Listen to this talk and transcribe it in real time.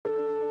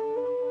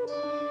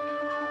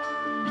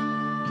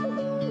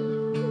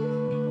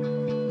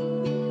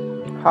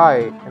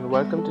Hi, and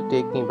welcome to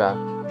Take Me Back,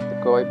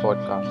 the Koi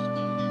podcast.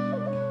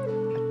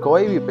 At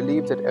Koi, we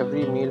believe that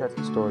every meal has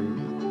a story,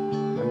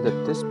 and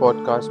that this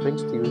podcast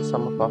brings to you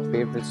some of our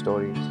favorite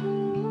stories.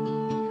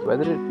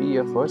 Whether it be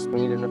your first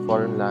meal in a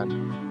foreign land,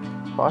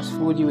 fast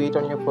food you ate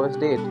on your first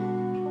date,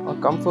 or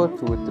comfort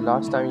food the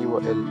last time you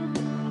were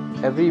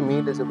ill, every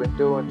meal is a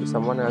window into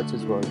someone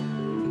else's world,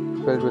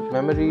 filled with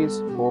memories,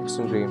 hopes,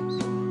 and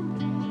dreams.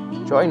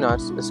 Join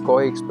us as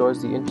Koi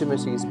explores the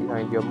intimacies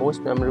behind your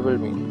most memorable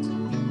meals,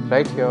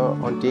 right here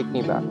on Take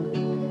Me Back.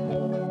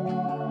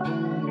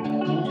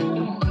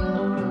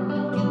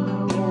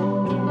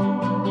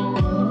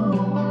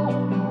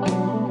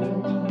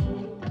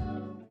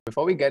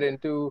 Before we get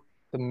into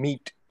the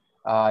meat,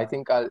 I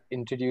think I'll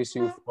introduce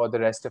you for the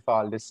rest of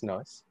our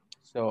listeners.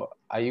 So,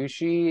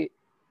 Ayushi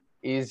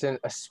is an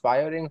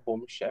aspiring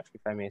home chef,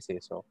 if I may say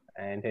so,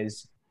 and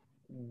has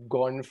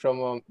gone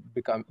from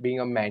being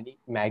a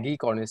Maggie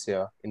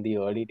connoisseur in the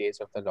early days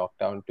of the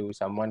lockdown to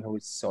someone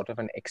who's sort of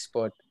an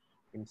expert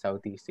in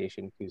Southeast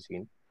Asian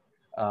cuisine.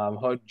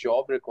 Her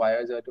job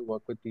requires her to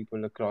work with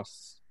people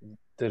across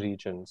the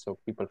region, so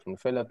people from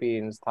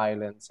Philippines,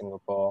 Thailand,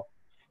 Singapore,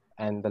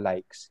 and the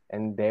likes.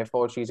 And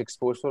therefore, she's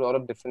exposed to a lot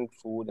of different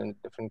food and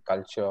different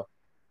culture,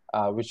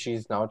 which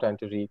she's now trying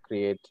to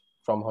recreate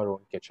from her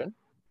own kitchen.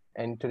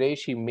 And today,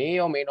 she may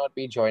or may not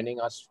be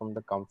joining us from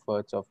the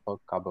comforts of her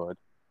cupboard.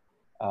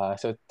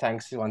 So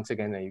thanks once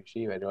again,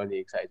 Ayushi. We're really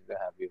excited to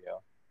have you here.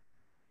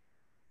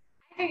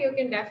 I think you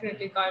can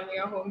definitely call me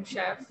a home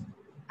chef.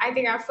 I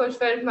think I've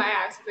fulfilled my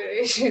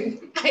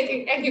aspiration. I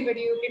think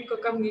anybody who can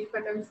cook a meal for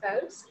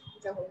themselves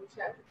is a home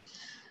chef.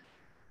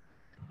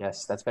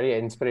 Yes, that's very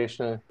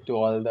inspirational to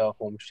all the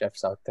home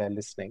chefs out there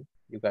listening.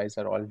 You guys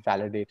are all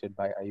validated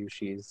by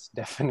Ayushi's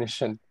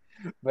definition.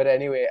 But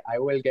anyway, I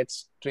will get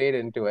straight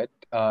into it.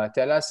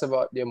 Tell us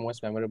about your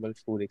most memorable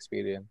food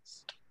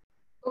experience.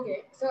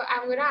 Okay, so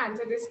I'm gonna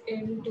answer this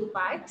in two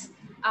parts.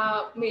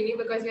 Mainly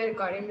because we're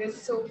recording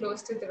this so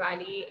close to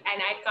Diwali,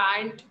 and I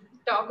can't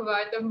talk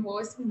about the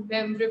most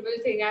memorable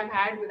thing I've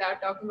had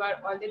without talking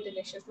about all the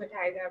delicious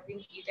mithais I've been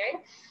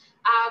eating.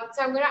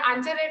 So I'm gonna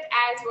answer it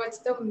as what's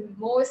the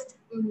most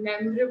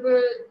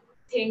memorable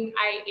thing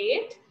I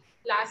ate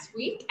last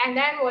week, and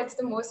then what's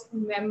the most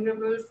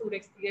memorable food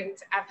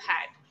experience I've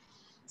had.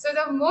 So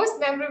the most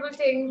memorable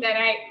thing that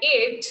I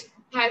ate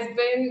has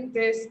been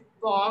this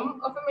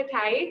bomb of a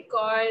mithai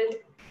called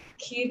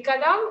Kheer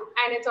Kadam,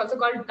 and it's also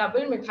called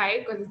double mithai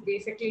because it's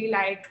basically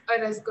like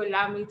a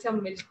rasgulla meets a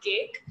milk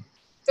cake.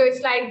 So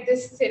it's like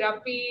this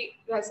syrupy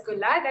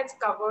rasgulla that's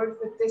covered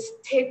with this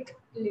thick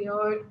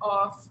layer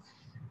of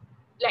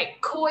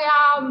like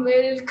khoya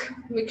milk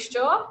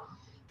mixture.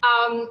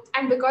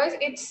 And because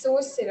it's so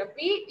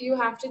syrupy, you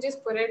have to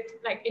just put it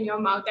like in your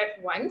mouth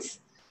at once.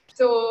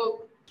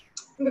 So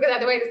because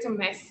otherwise it's a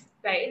mess,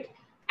 right?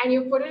 And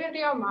you put it into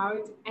your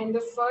mouth, and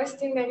the first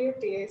thing that you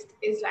taste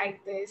is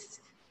like this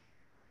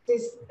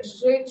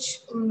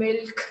rich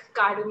milk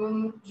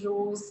cardamom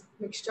rose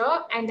mixture,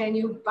 and then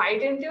you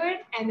bite into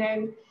it, and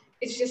then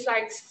it's just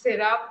like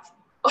syrup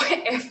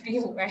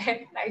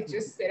everywhere, like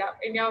just syrup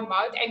in your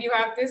mouth, and you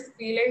have this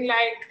feeling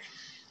like,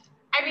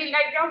 I mean,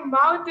 like your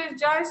mouth is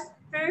just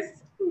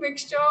this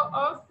mixture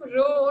of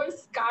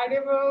rose,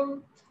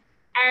 cardamom,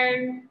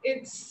 and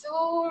it's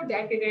so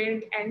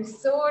decadent and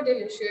so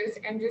delicious.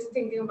 And just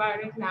thinking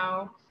about it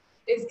now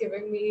is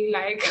giving me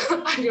like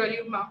a really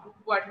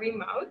watery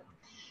mouth.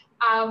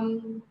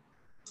 Um,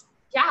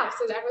 yeah,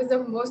 so that was the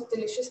most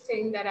delicious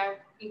thing that I've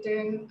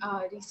eaten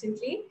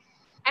recently.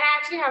 And I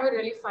actually have a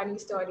really funny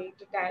story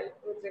to tell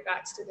with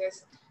regards to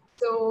this.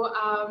 So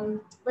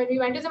when we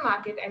went to the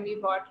market and we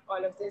bought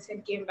all of this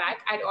and came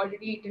back, I'd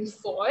already eaten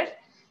four.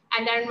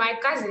 And then my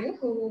cousin,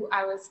 who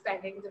I was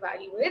spending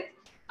Diwali with,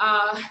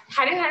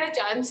 hadn't had a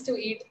chance to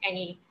eat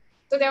any.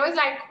 So there was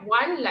like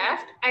one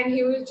left, and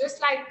he was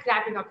just like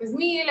wrapping up his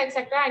meal,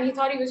 etc. And he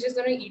thought he was just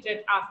going to eat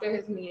it after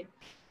his meal.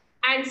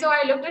 And so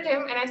I looked at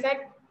him and I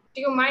said,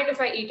 "Do you mind if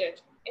I eat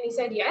it?" And he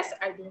said, "Yes,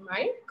 I do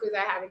mind because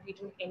I haven't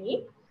eaten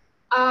any."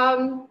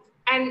 And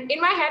in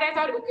my head, I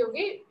thought,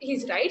 okay,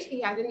 he's right. He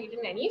hasn't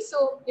eaten any.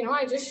 So,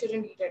 I just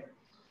shouldn't eat it.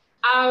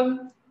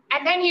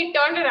 And then he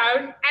turned around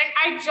and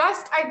I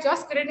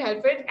just couldn't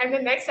help it. And the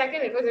next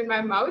second it was in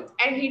my mouth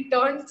and he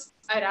turns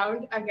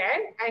around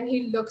again and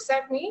he looks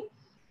at me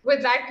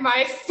with like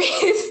my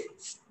face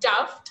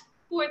stuffed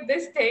with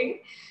this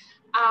thing.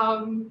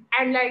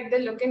 And like the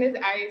look in his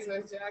eyes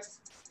was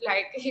just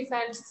like he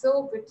felt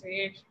so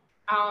betrayed.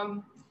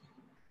 Um,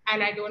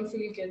 and I don't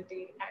feel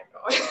guilty at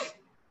all.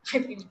 I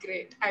feel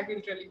great. I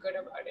feel really good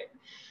about it.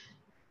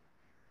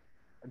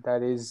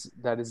 That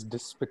is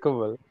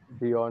despicable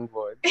beyond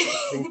words.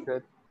 I think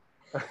that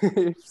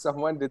if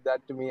someone did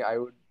that to me, I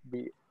would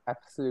be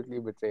absolutely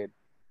betrayed,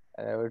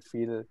 and I would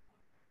feel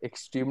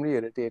extremely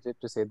irritated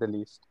to say the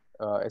least,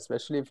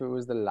 especially if it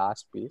was the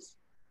last piece.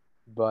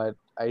 But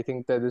I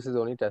think that this is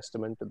only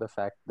testament to the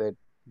fact that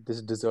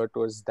this dessert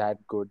was that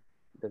good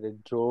that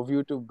it drove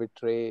you to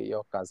betray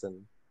your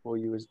cousin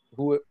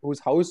whose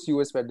house you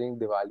were spending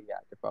Diwali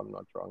at, if I'm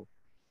not wrong.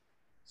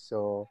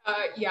 So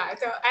Yeah,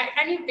 so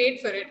and he paid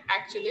for it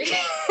actually.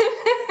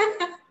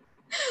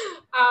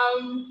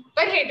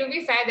 But hey, to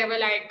be fair, there were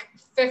like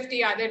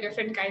 50 other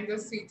different kinds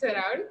of sweets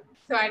around,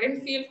 so I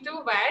didn't feel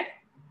too bad.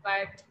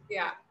 But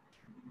yeah.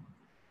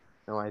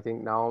 no, I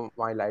think now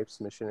my life's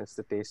mission is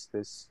to taste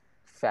this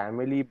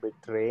family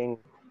betraying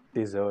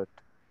dessert.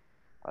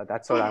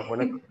 That's what I'm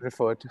gonna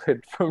refer to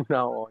it from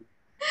now on.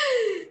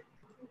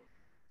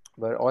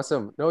 But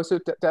awesome. No, so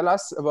tell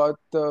us about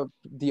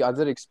the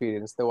other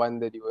experience, the one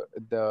that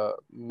the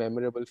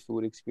memorable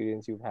food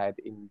experience you've had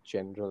in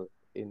general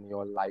in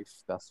your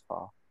life thus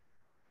far.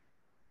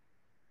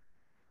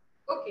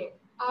 Okay.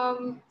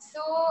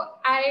 So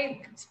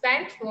I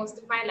spent most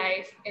of my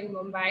life in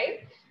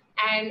Mumbai,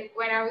 and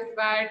when I was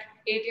about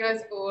 8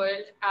 years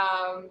old,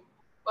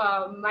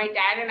 my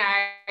dad and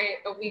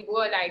we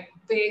were like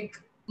big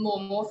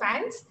Momo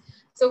fans.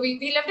 So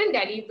we lived in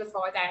Delhi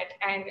before that,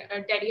 and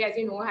Delhi, as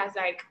you know, has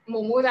like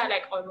momos are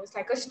like almost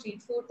like a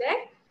street food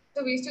there.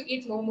 So we used to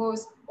eat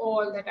momos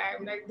all the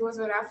time. Like those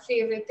were our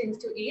favorite things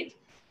to eat.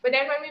 But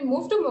then when we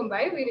moved to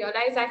Mumbai, we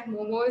realized that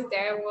momos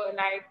there were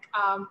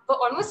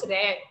almost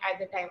rare at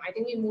the time. I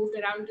think we moved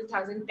around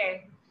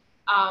 2010,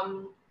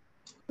 um,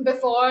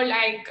 before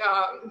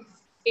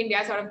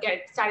India sort of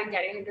started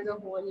getting into the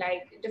whole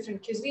like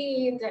different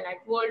cuisines and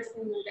like world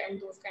food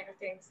and those kind of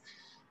things.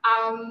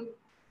 Um,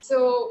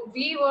 so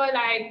we were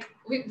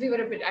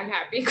a bit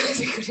unhappy because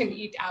we couldn't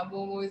eat our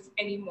momos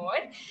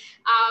anymore.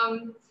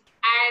 Um,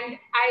 and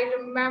I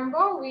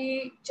remember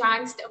we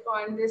chanced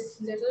upon this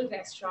little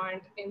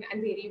restaurant in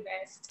Andheri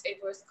West.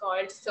 It was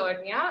called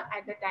Sornia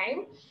at the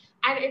time.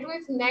 And it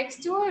was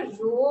next to a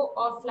row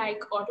of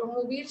like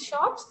automobile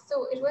shops.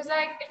 So it was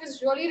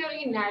really,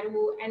 really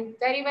narrow and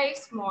very, very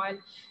small.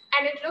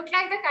 And it looked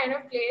like the kind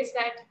of place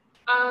that,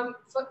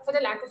 for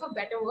the lack of a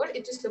better word,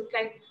 it just looked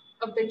like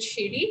a bit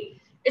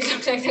shady. It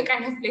looked like the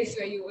kind of place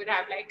where you would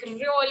have like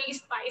really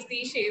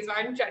spicy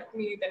Szechuan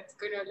chutney that's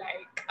gonna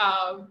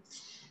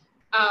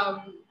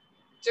um,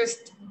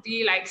 just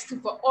be like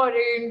super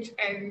orange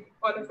and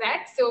all of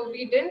that. So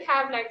we didn't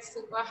have like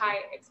super high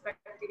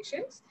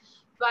expectations,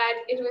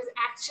 but it was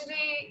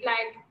actually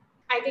like,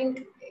 I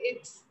think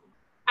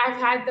I've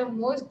had the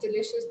most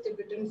delicious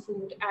Tibetan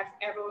food I've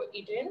ever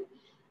eaten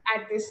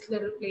at this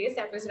little place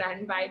that was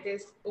run by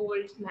this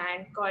old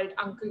man called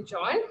Uncle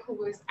John, who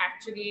was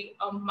actually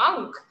a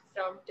monk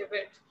from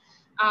Tibet.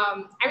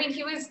 I mean,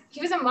 he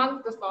was a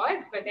monk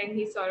before, but then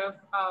he sort of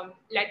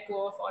let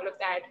go of all of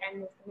that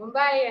and moved to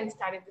Mumbai and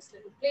started this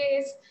little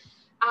place.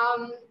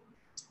 Um,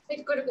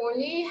 it could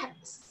only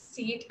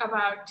seat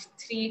about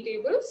 3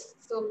 tables,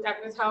 so that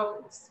was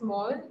how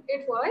small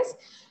it was.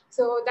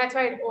 So that's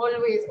why it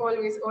always,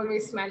 always,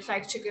 always smelled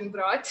like chicken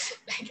broth.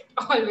 Like it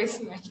always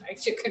smelled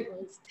like chicken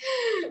was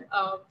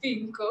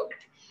being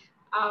cooked.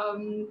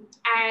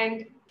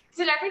 And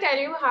so let me tell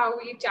you how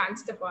we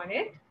chanced upon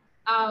it.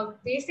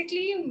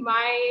 Basically,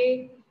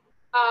 my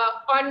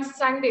on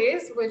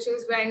Sundays, which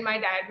is when my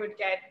dad would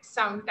get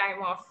some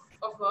time off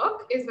of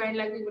work, is when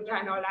like we would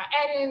run all our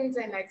errands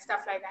and like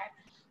stuff like that.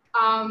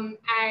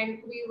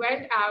 And we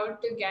went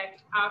out to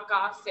get our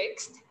car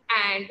fixed,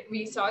 and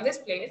we saw this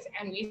place,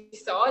 and we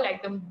saw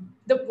like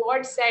the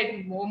board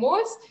said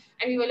momos,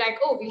 and we were like,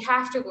 oh, we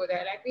have to go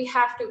there, like we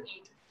have to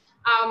eat.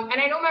 And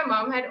I know my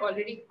mom had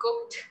already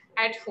cooked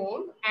at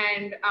home,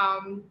 and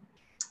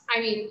I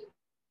mean,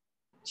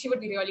 she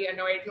would be really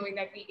annoyed knowing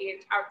that we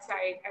ate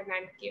outside and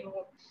then came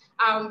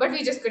home. But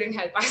we just couldn't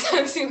help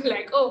ourselves. We were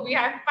like, oh, we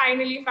have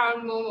finally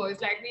found momos.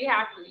 Like, we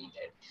have to eat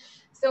it.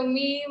 So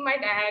me, my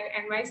dad,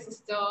 and my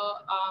sister,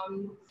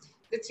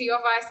 the three of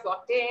us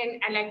walked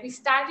in, and like we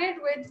started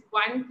with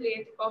one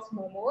plate of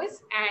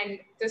momos and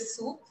the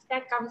soup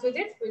that comes with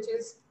it, which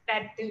is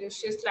that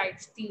delicious like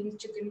steamed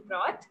chicken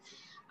broth.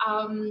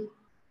 Um,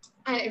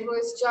 and it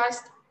was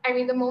just, I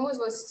mean, the momos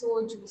were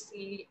so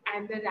juicy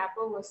and the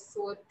wrapper was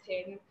so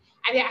thin,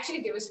 and they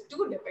actually gave us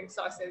two dipping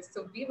sauces,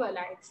 so we were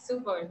like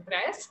super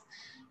impressed.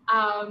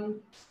 um,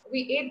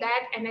 we ate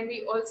that, and then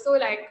we also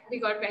like we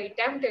got very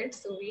tempted,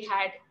 so we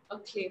had a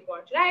clay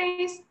pot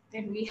rice,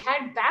 then we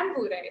had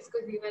bamboo rice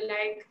because we were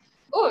like,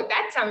 oh,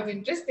 that sounds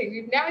interesting,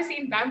 we've never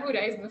seen bamboo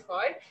rice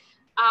before.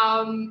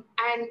 And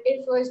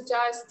it was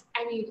just,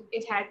 I mean,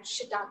 it had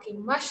shiitake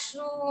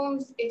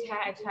mushrooms, it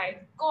had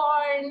like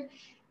corn,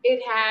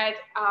 it had,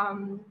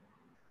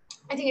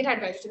 I think it had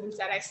vegetables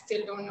that I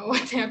still don't know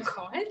what they're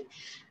called.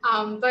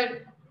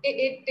 But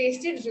it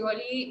tasted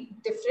really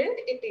different.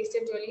 It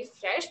tasted really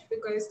fresh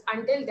because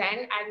until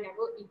then I'd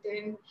never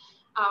eaten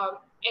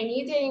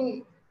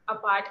anything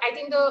apart. I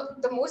think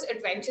the most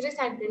adventurous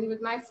I'd been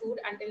with my food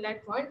until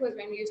that point was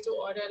when we used to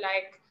order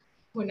like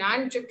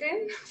Hunan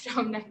chicken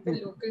from like the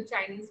local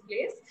Chinese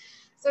place.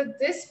 So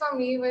this for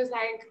me was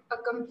like a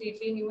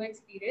completely new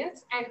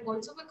experience, and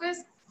also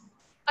because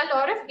a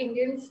lot of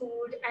Indian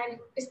food and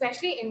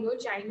especially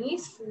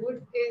Indo-Chinese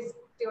food is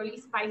really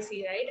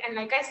spicy, right? And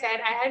like I said,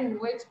 I had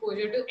no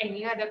exposure to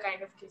any other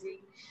kind of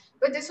cuisine.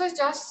 But this was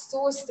just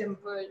so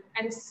simple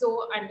and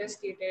so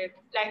understated,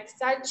 like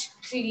such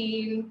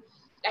clean,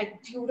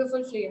 like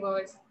beautiful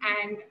flavors,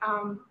 and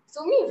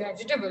so many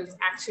vegetables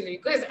actually,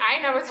 because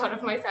I never thought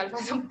of myself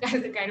as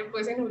the kind of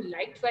person who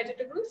liked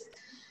vegetables.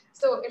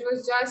 So it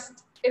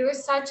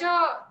was such a,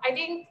 I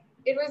think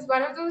it was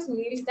one of those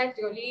meals that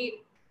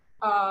really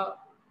uh,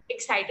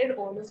 excited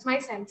all of my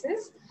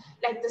senses,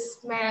 like the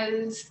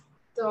smells,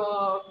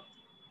 the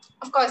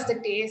of course the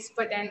taste,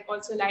 but then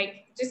also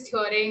like just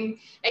hearing,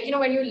 like, you know,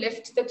 when you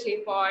lift the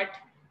clay pot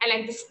and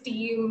like the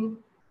steam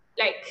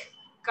like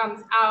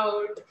comes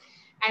out,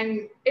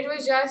 and it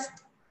was just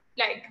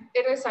like,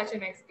 it was such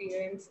an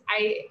experience.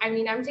 I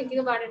mean, I'm thinking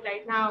about it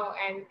right now,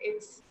 and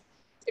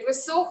it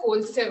was so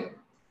wholesome.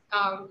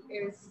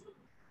 Is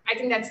I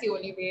think that's the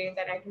only way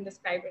that I can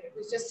describe it. It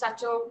was just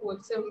such a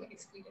wholesome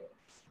experience.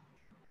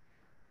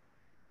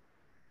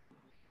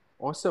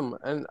 Awesome.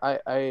 And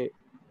I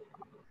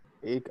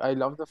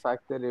love the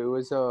fact that it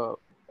was a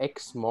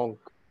ex-monk,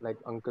 like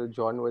Uncle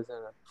John was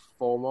a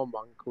former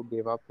monk who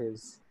gave up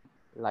his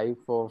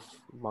life of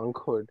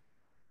monkhood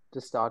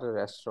to start a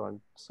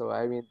restaurant. So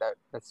I mean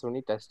that's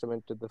only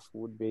testament to the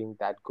food being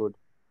that good,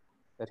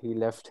 that he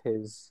left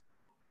his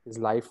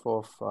life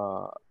of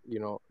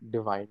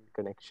divine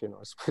connection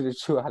or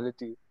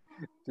spirituality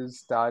to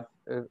start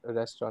a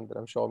restaurant that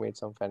I'm sure made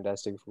some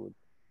fantastic food.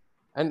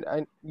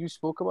 And you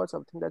spoke about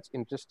something that's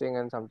interesting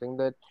and something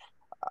that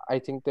I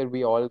think that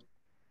we all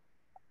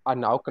are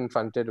now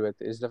confronted with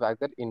is the fact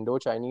that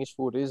Indo-Chinese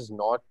food is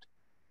not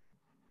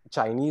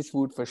Chinese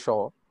food for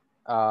sure.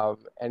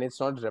 And it's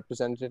not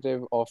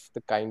representative of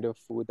the kind of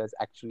food that's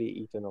actually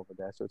eaten over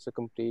there. So it's a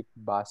complete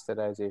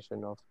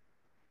bastardization of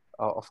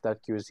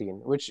that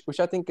cuisine, which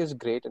I think is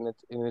great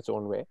in its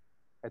own way.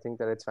 I think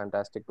that it's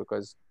fantastic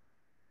because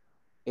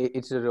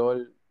it's a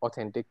real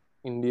authentic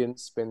Indian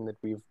spin that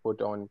we've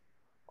put on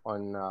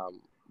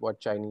what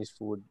Chinese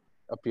food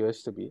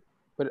appears to be.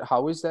 But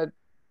how is that?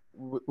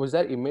 Was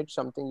that image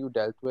something you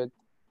dealt with?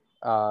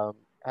 Have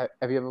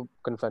you ever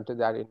confronted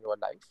that in your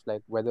life?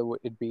 Like whether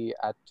it be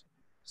at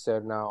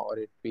Cerna or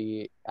it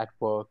be at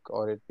work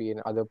or it be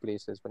in other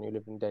places when you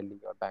live in Delhi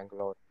or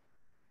Bangalore?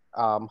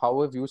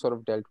 How have you sort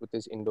of dealt with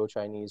this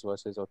Indo-Chinese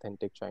versus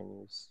authentic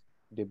Chinese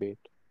debate?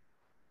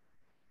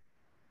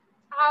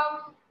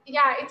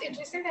 Yeah, it's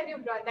interesting that you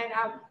brought that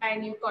up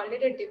and you called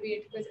it a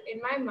debate, because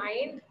in my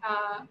mind,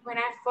 when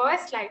I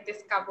first like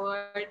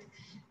discovered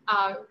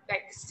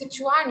like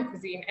Sichuan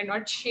cuisine and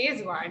not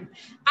Szechuan,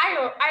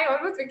 I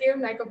almost became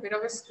like a bit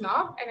of a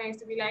snob, and I used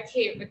to be like,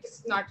 hey, but this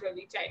is not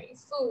really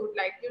Chinese food.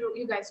 Like,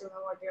 you guys don't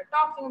know what you're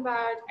talking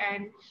about.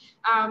 And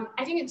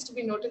I think it's to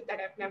be noted that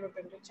I've never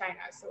been to China,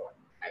 so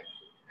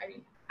I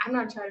mean, I'm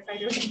not sure if I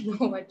really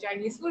know what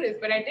Chinese food is,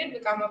 but I did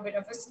become a bit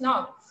of a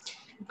snob.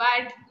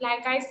 But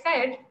like I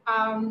said,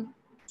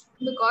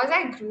 because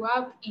I grew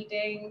up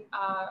eating,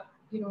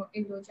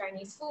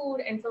 Indo-Chinese food,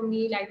 and for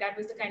me, like that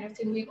was the kind of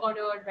thing we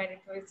ordered when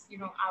it was,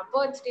 our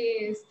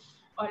birthdays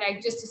or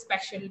like just a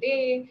special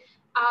day.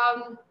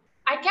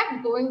 I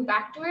kept going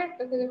back to it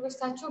because it was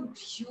such a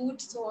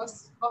huge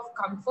source of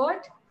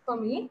comfort for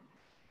me.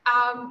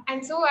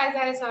 And so as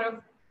I sort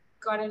of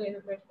got a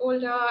little bit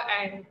older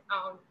and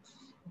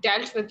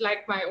dealt with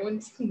like my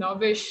own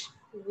snobbish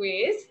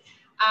ways,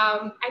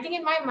 I think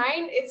in my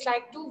mind it's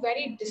like two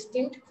very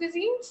distinct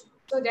cuisines.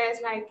 So there's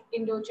like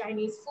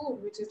Indo-Chinese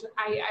food, which is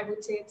I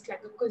would say it's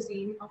like a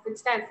cuisine of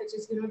itself, which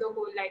is the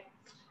whole, like,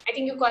 I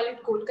think you call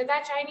it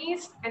Kolkata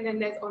Chinese, and then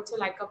there's also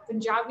like a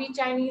Punjabi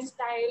Chinese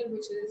style,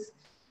 which is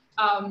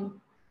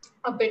um,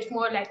 a bit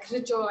more like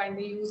richer, and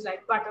they use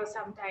like butter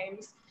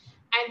sometimes.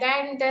 And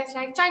then there's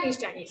like Chinese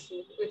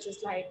food, which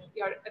is like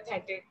your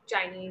authentic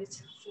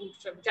Chinese food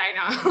from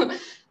China.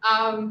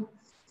 um,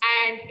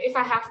 and if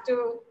I have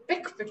to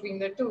pick between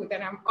the two,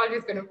 then I'm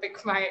always going to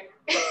pick my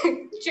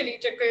chili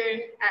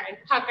chicken and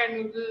Hakka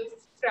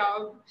noodles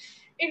from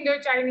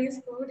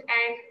Indo-Chinese food.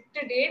 And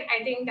to date,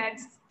 I think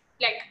that's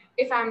like,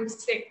 if I'm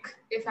sick,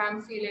 if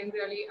I'm feeling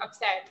really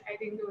upset, I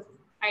think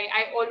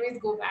I always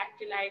go back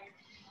to like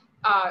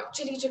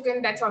chili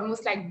chicken that's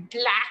almost like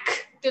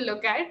black to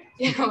look at.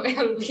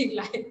 It'll be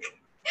like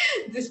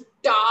this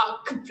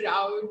dark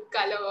brown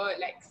color,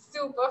 like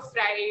super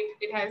fried.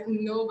 It has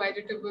no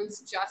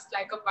vegetables, just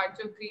like a bunch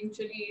of green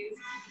chilies.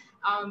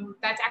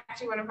 That's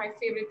actually one of my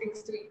favorite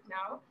things to eat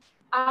now.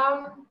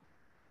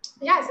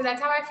 Yeah, so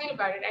that's how I feel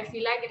about it. I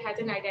feel like it has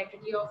an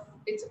identity of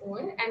its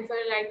own, and for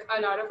like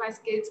a lot of us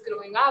kids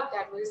growing up,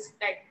 that was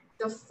like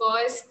the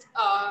first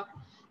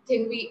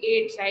thing we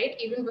ate, right?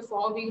 Even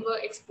before we were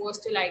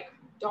exposed to like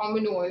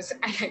Domino's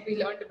and like we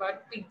learned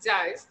about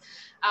pizzas.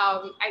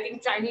 I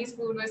think Chinese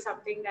food was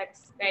something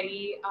that's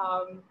very.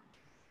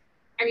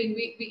 I mean,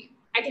 we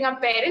I think our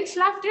parents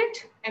loved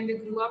it and they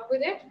grew up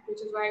with it,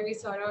 which is why we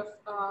sort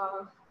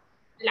of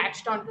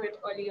latched onto it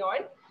early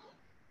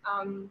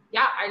on.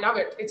 Yeah, I love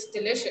it. It's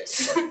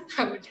delicious.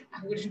 I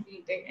wouldn't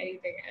be eating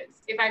anything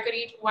else. If I could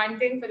eat one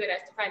thing for the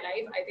rest of my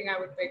life, I think I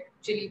would pick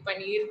chili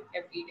paneer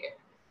every day.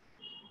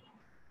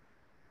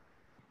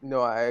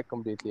 No, I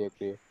completely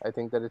agree. I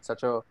think that it's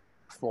such a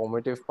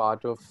formative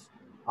part of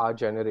our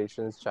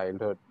generation's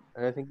childhood.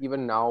 And I think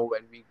even now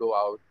when we go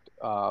out,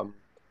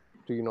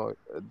 to,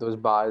 those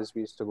bars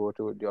we used to go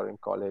to during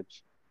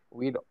college,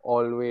 we'd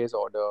always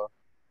order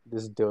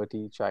this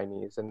dirty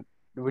Chinese, and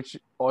which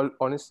all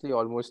honestly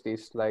almost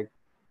tastes like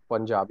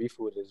Punjabi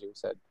food, as you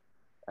said.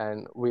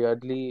 And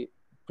weirdly,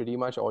 pretty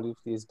much all of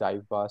these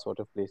dive bar sort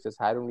of places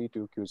had only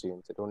two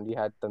cuisines. It only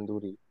had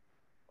tandoori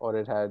or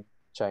it had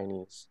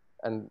Chinese,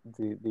 and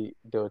the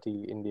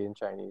dirty Indian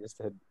Chinese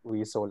that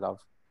we so love.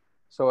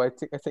 So I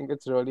think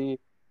it's really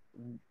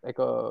like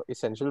a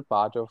essential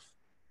part of,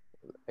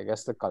 I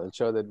guess, the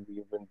culture that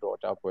we've been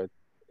brought up with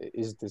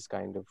is this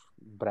kind of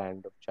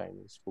brand of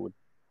Chinese food.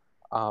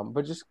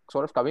 But just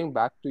sort of coming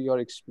back to your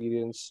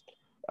experience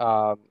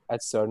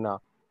at Cerna,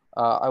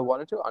 I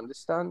wanted to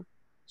understand.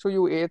 So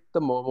you ate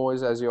the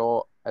momos as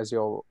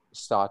your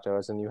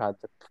starters, and you had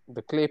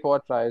the clay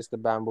pot rice, the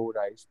bamboo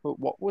rice. But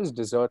what was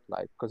dessert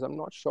like? Because I'm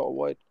not sure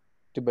what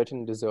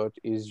Tibetan dessert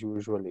is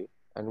usually,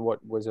 and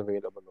what was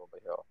available over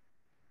here.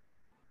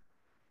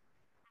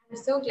 I'm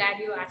so glad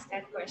you asked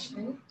that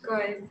question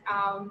because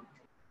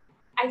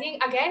I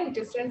think again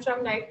different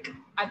from like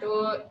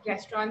other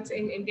restaurants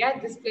in India.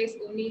 This place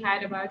only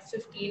had about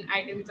 15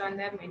 items on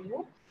their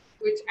menu,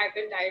 which at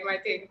the time I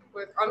think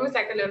was almost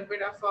like a little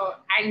bit of a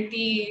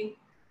anti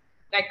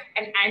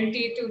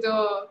to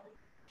the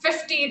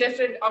 50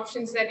 different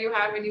options that you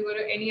have when you go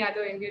to any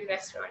other Indian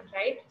restaurant,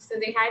 right? So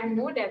they had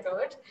no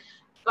dessert,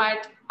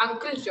 but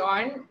Uncle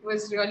John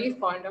was really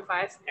fond of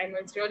us and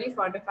was really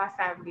fond of our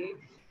family.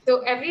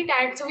 So every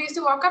time, so we used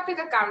to walk up to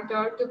the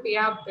counter to pay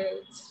our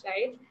bills,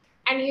 right?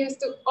 And he used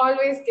to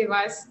always give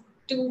us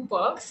two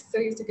perks. So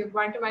he used to give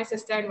one to my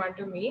sister and one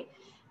to me.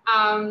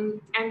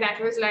 And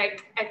that was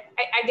like,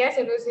 I guess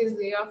it was his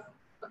way of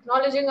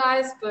acknowledging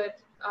us, but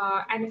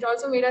and it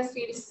also made us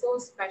feel so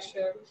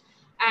special.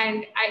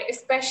 And I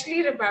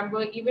especially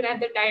remember, even at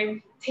the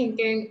time,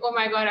 thinking, oh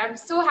my God, I'm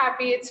so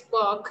happy it's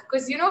Perk.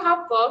 Because you know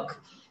how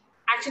Perk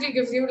actually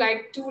gives you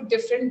like two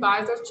different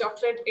bars of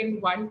chocolate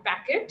in one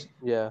packet?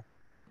 Yeah.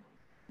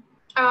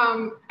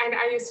 And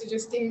I used to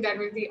just think that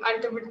was the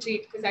ultimate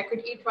treat because I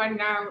could eat one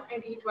now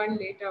and eat one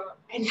later,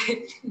 and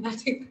like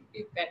nothing could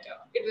be better.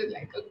 It was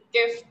like a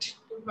gift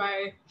to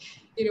my,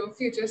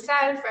 future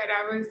self, and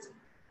I was,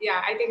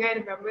 yeah, I think I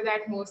remember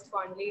that most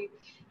fondly.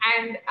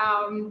 And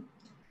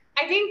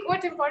I think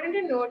what's important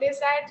to note is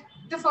that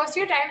the first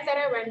few times that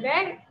I went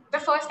there, the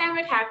first time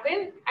it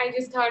happened, I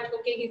just thought,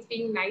 okay, he's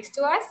being nice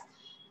to us.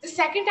 The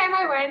second time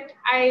I went,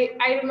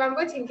 I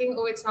remember thinking,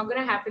 oh, it's not going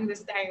to happen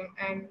this time.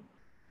 And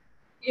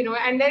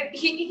then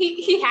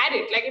he had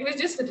it, like it was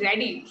just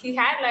ready. He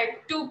had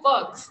like two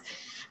perks.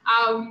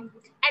 And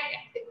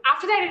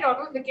after that, it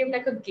almost became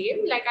like a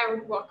game. Like I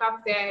would walk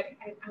up there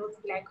and I would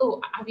be like,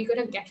 oh, are we going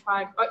to get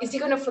one? Or is he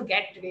going to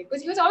forget today?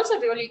 Because he was also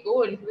really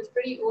old. He was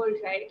pretty old,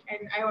 right?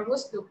 And I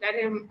almost looked at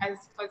him as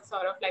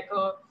sort of like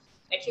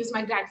he was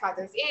my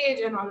grandfather's age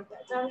and all of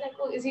that. So I was like,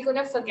 oh, is he going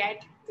to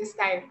forget this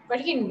time? But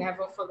he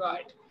never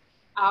forgot.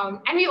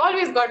 And we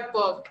always got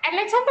perk. And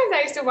like sometimes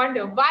I used to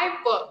wonder, why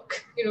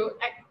perk?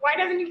 Like why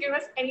doesn't he give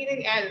us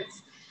anything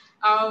else?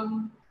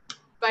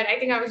 But I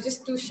think I was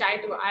just too shy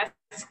to ask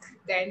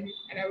then,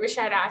 and I wish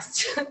I'd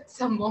asked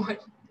some more.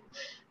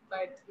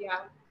 But yeah.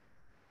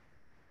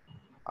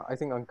 I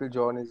think Uncle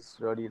John is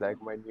really like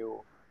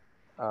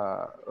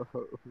uh,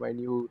 my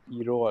new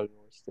hero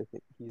almost. I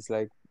think he's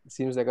like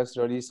seems like a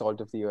really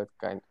salt of the earth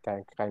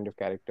kind of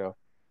character,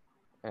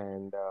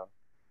 and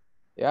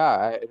yeah,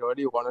 I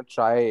really want to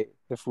try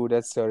the food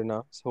at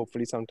Serna. So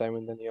hopefully, sometime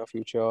in the near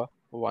future,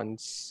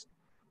 once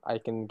I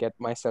can get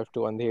myself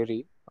to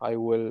Andheri, I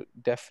will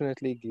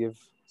definitely give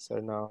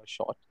Serna a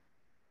shot.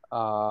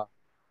 Uh,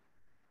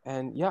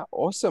 and yeah,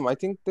 awesome. I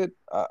think that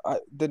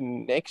the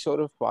next sort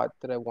of part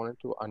that I wanted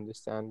to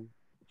understand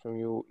from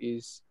you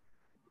is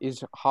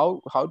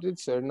how did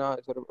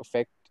Serna sort of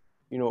affect,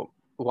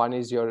 one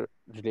is your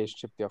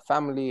relationship with your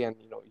family, and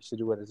you used to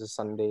do it as a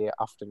Sunday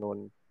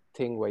afternoon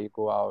thing where you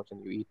go out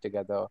and you eat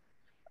together.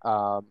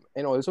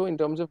 And also in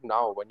terms of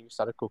now, when you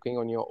started cooking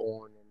on your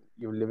own and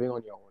you're living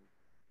on your own,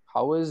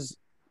 how is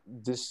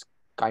this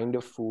kind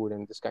of food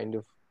and this kind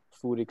of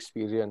food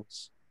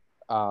experience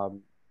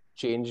um,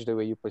 change the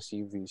way you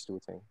perceive these two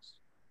things?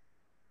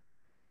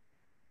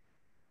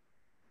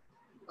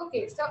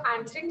 Okay, so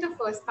answering the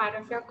first part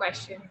of your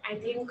question, I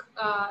think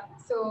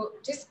so.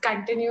 Just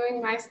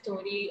continuing my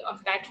story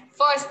of that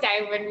first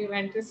time when we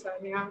went to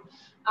Sonia.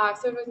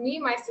 So it was me,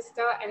 my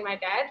sister, and my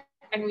dad,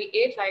 and we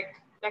ate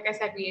like I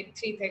said, we ate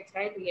three things,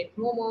 right? We ate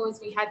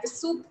momos, we had the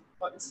soup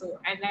also,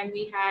 and then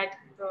we had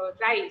the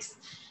rice.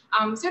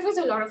 So it was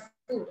a lot of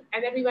food,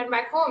 and then we went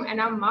back home,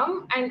 and our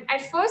mom, and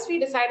at first we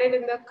decided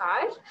in the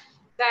car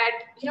that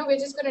we're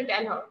just gonna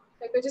tell her,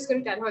 like we're just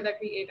gonna tell her that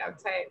we ate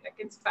outside, like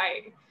it's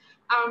fine.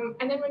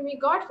 And then when we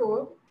got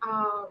home,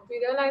 we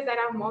realized that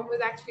our mom was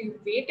actually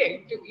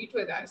waiting to eat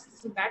with us.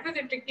 So that was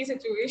a tricky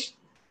situation.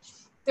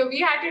 So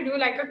we had to do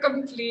like a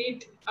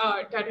complete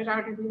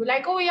turnaround, and we were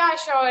like, "Oh yeah,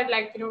 sure."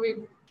 Like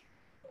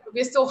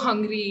we're so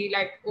hungry.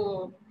 Like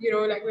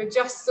like we're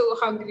just so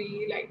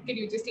hungry. Like can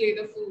you just lay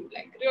the food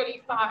like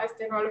really fast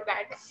and all of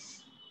that?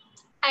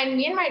 And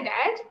me and my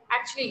dad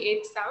actually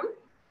ate some.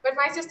 But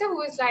my sister, who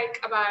was like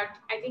about,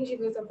 I think she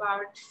was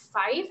about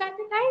 5 at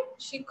the time,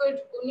 she could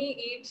only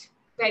eat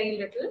very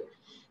little.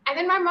 And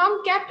then my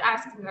mom kept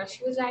asking her,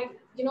 she was like,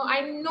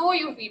 I know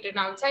you've eaten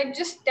outside,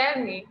 just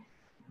tell me.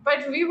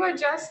 But we were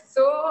just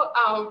so,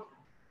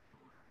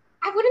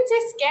 I wouldn't say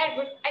scared,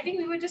 but I think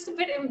we were just a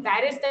bit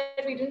embarrassed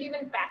that we didn't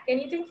even pack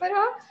anything for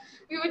her.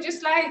 We were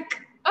just like,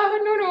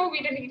 oh, no,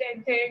 we didn't eat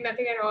anything,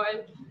 nothing at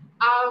all.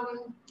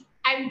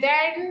 And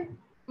then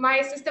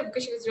my sister,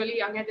 because she was really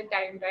young at the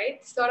time,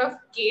 right, sort of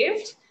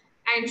caved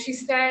and she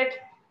said,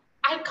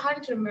 I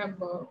can't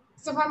remember.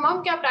 So my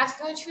mom kept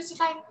asking her and she was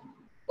like,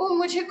 oh,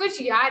 मुझे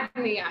कुछ याद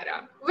नहीं आ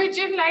रहा, which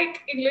in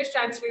like English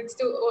translates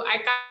to, oh, I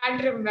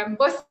can't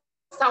remember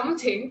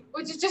something,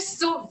 which is just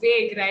so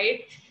vague,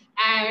 right?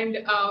 And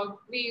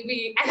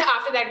we and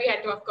after that we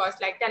had to, of course,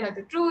 like tell her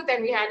the truth,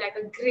 and we had like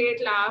a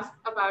great laugh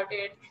about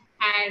it.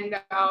 And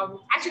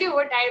actually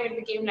over time it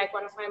became like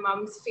one of my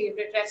mom's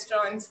favorite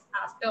restaurants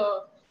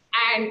after.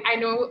 And I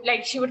know,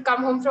 like, she would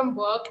come home from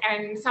work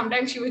and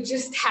sometimes she would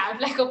just have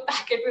like a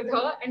packet with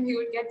her and we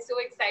would get so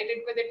excited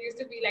because it used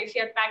to be like she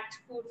had packed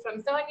food from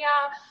Sonia.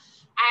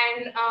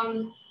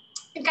 And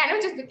it kind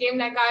of just became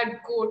like our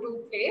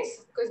go-to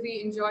place because we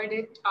enjoyed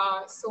it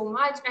so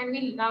much, and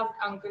we loved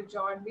Uncle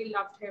John. We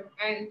loved him.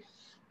 And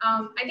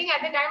I think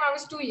at the time I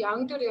was too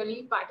young to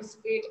really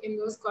participate in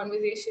those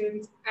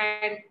conversations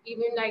and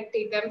even like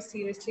take them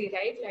seriously,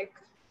 right? Like,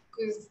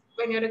 because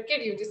when you're a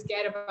kid, you just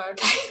care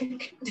about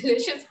like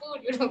delicious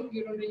food. You don't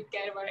really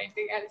care about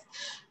anything else.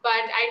 But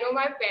I know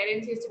my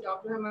parents used to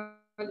talk to him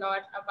a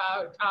lot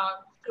about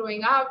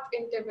growing up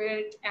in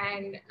Tibet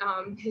and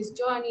his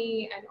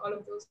journey and all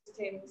of those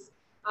things.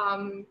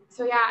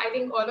 So yeah, I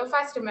think all of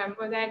us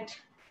remember that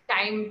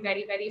time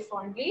very, very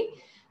fondly.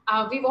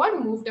 We've all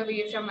moved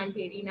away from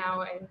Andheri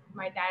now, and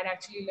my dad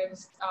actually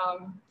lives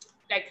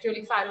like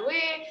really far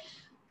away.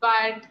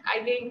 But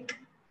I think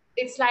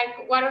it's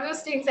like one of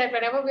those things that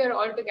whenever we're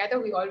all together,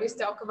 we always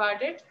talk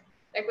about it.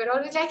 Like we're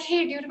always like,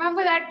 hey, do you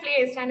remember that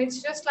place? And it's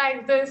just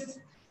like this,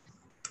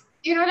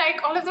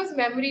 like all of those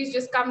memories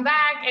just come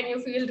back and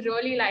you feel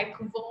really like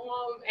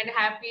warm and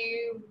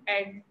happy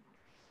and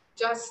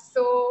just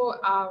so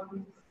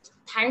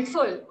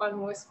thankful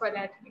almost for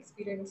that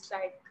experience.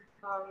 Like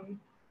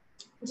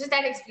just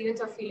that experience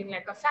of feeling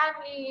like a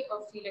family,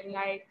 or feeling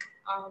like,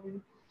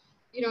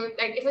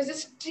 like it was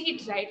this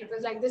treat, right? It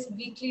was like this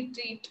weekly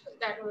treat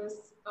that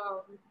was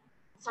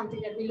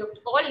something that we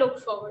all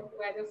looked forward to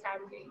as a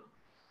family.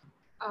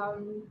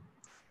 Um,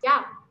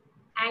 yeah.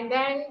 And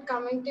then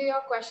coming to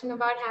your question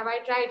about have I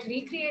tried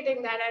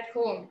recreating that at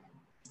home?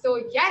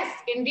 So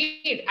yes,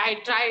 indeed, I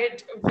try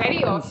it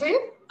very often.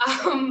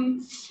 I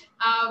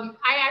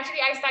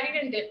studied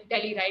in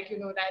Delhi, right? You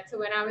know that. So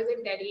when I was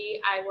in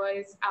Delhi,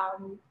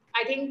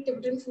 I think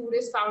Tibetan food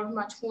is found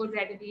much more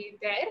readily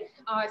there,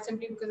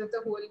 simply because of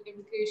the whole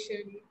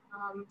immigration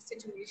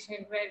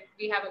situation where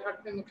we have a lot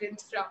of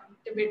immigrants from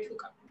Tibet who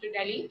come to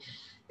Delhi.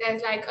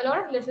 There's like a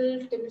lot of little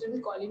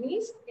Tibetan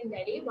colonies in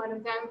Delhi. One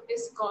of them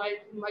is called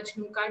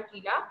Majnu Ka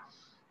Tila.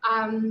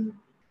 Um,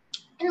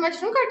 and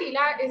Majnu Ka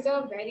Tila is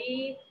a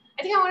very,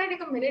 I think I want to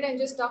take a minute and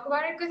just talk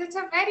about it because it's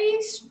a very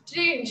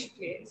strange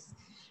place.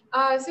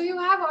 So you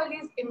have all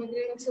these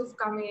immigrants who've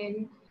come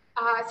in.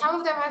 Some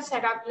of them have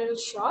set up little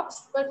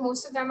shops, but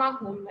most of them are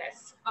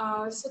homeless.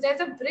 So there's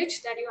a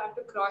bridge that you have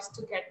to cross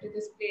to get to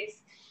this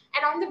place.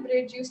 And on the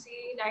bridge, you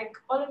see like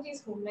all of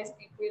these homeless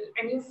people,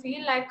 and you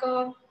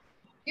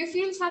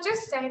feel such a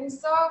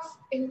sense of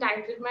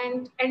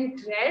entitlement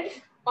and dread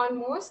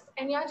almost.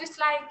 And you're just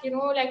like,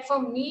 like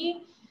for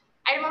me,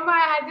 I remember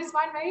I had this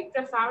one very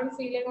profound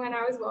feeling when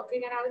I was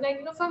walking, and I was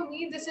like, for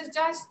me, this is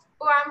just,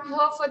 oh, I'm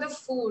here for the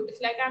food.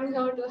 Like, I'm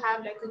here to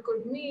have like a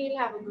good meal,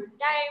 have a good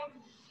time.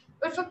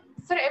 But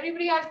for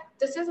everybody else,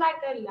 this is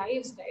like their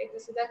lives, right?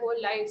 This is their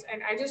whole lives.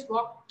 And I just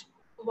walk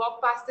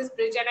past this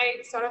bridge and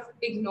I sort of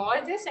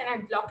ignore this and I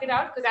block it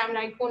out because I'm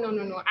like, oh, no,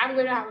 I'm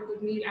going to have a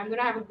good meal. I'm going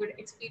to have a good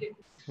experience.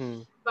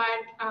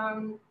 But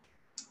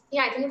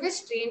yeah, I think it was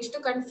strange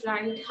to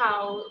confront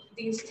how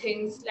these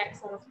things like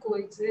sort of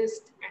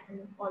coexist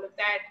and all of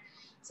that.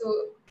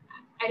 So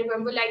I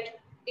remember like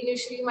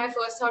initially my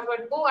first thought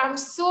was, oh, I'm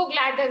so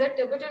glad there's a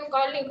Tibetan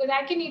colony because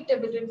I can eat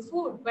Tibetan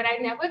food. But I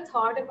never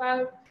thought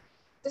about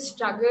the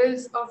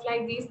struggles of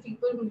like these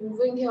people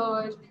moving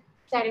here,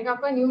 setting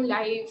up a new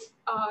life,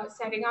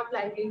 setting up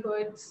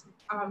livelihoods,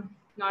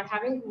 not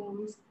having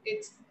homes.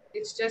 It's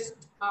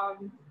just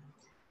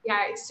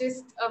yeah, it's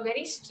just a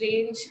very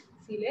strange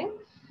feeling.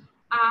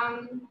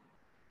 Um,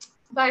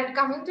 but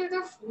coming to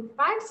the food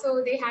part,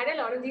 so they had a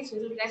lot of these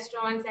little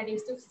restaurants that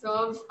used to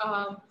serve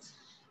a,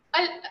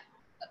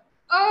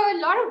 a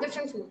lot of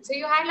different foods. So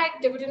you had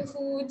like Tibetan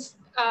foods.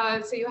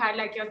 So you had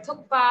like your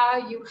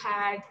thukpa, you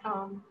had,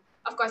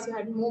 of course, you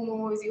had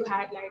momos, you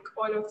had like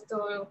all of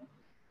the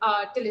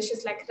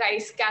delicious like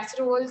rice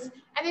casseroles.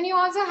 And then you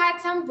also had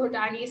some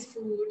Bhutanese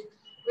food,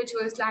 which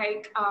was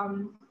like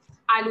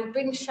aloo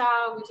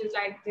pingsha, which is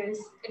like this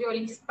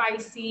really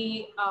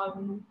spicy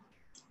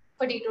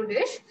potato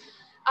dish.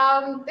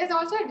 There's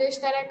also a dish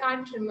that I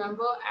can't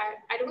remember.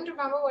 I don't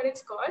remember what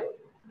it's called,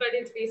 but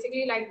it's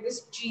basically like this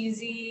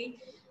cheesy.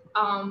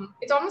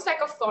 It's almost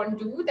like a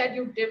fondue that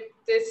you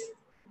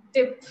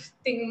dip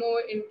thing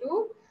more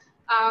into.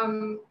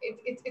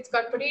 It's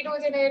got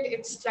potatoes in it.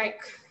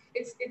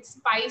 It's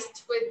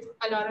spiced with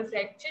a lot of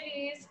red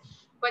chilies,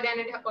 but then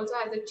it also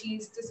has a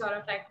cheese to sort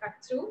of like cut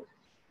through.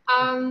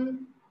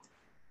 Um,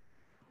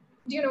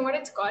 do you know what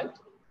it's called?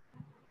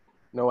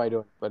 No, I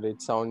don't, but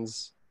it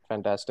sounds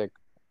fantastic.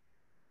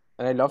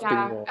 And I love Yeah.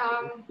 tingmo. I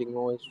think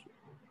tingmo is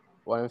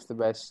one of the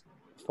best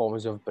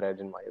forms of bread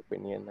in my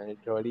opinion, and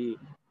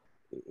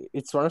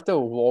it's one of the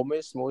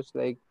warmest, most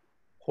like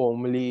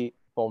homely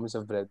forms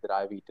of bread that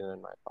I've eaten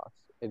in my past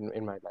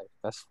in my life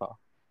thus far.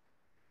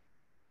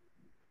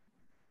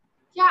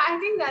 Yeah, I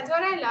think that's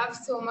what I love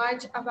so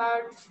much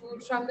about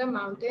food from the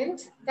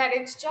mountains, that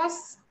it's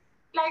just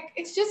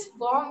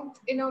warmth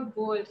in a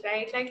bowl,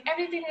 right? Like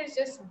everything is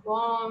just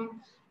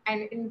warm and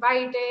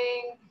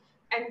inviting,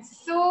 and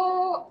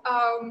so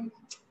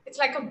it's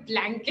like a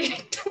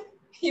blanket,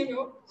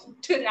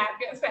 to wrap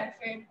yourself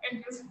in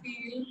and just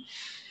feel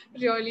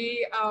really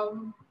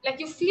like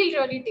you feel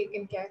really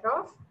taken care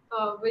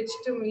of, which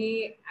to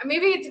me,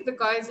 maybe it's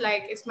because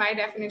like it's my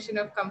definition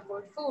of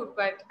comfort food,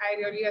 but I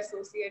really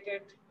associate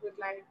it with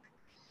like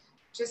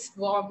just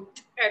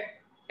warmth and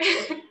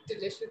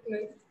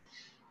deliciousness.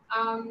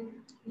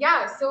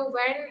 Yeah, so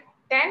when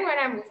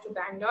I moved to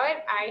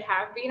Bangalore, I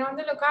have been on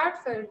the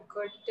lookout for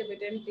good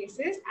Tibetan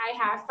places. I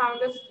have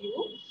found a few,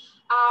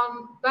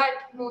 but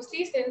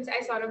mostly since I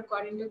sort of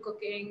got into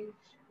cooking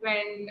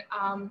when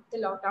the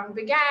lockdown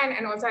began,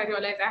 and also I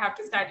realized I have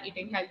to start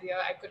eating healthier.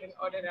 I couldn't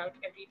order out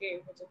every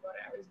day, which is what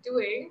I was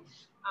doing.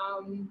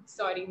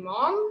 Sorry,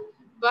 mom,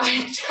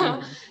 but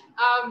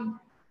um,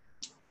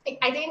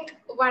 I think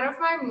one of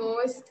my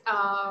most,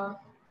 I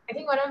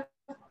think one of,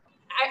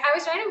 I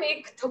was trying to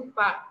make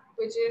thukpa,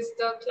 which is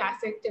the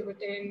classic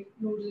Tibetan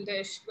noodle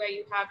dish where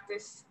you have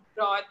this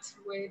broth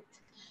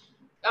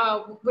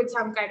with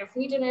some kind of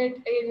meat in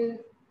it.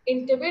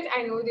 In Tibet,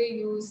 I know they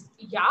use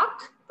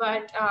yak,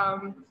 but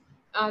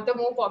the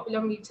more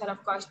popular meats are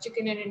of course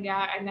chicken in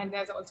India, and then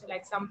there's also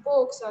like some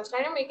pork. So I was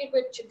trying to make it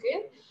with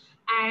chicken,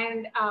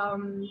 and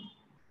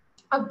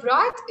a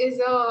broth is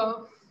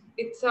a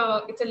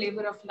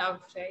labor of love,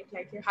 right?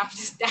 Like you have to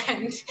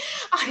stand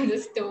on the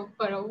stove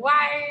for a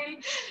while.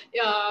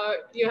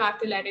 You have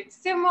to let it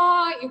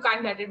simmer. You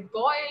can't let it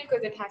boil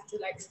because it has to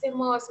like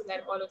simmer so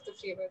that all of the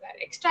flavors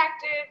are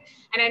extracted.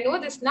 And I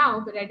know this now,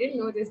 but I didn't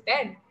know this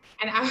then.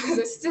 And I was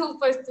a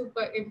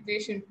super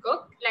impatient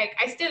cook. Like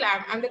I still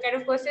am. I'm the kind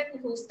of person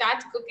who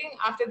starts cooking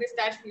after they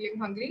start feeling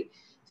hungry.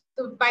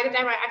 So by the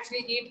time I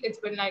actually eat, it's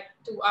been like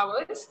 2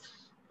 hours.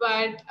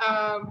 But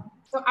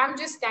so I'm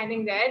just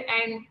standing there,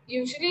 and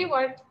usually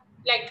what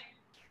like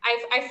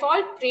I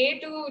fall prey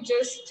to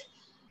just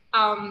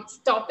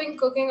stopping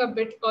cooking a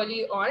bit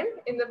early on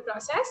in the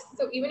process.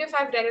 So even if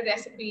I've read a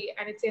recipe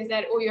and it says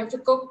that, oh, you have to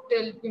cook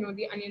till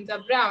the onions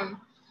are brown,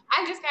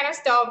 I'll just kind of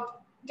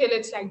stop till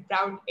it's like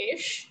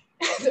brownish.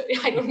 So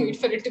I don't wait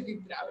for it to be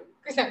brown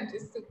because I'm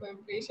just super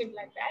impatient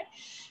like that.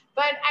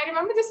 But I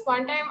remember this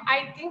one time,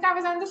 I think I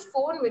was on the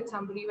phone with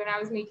somebody when I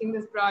was making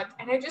this broth,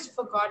 and I just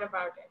forgot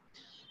about it.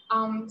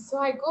 So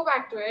I go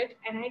back to it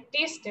and I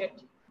taste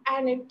it,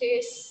 and it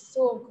tastes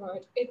so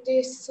good. It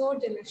tastes so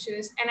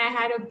delicious. And I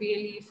had a bay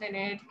leaf in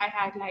it. I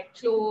had like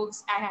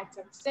cloves. I had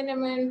some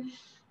cinnamon.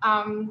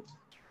 Um,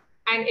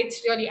 and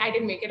it's really, I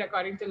didn't make it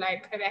according to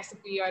like a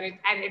recipe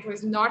and it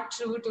was not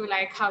true to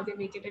like how they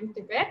make it in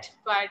Tibet.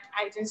 But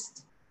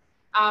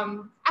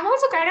I'm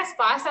also kind of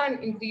sparse on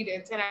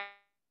ingredients, and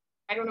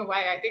I don't know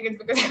why. I think it's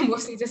because I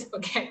mostly just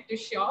forget to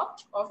shop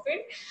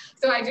often.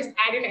 So I just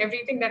add in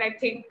everything that I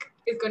think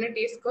is going to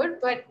taste good.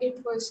 But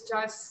it was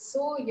just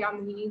so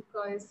yummy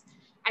because,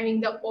 I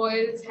mean, the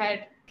oils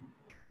had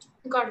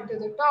gotten to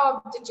the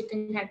top, the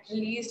chicken had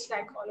released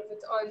like all of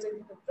its oils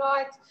into the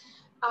broth.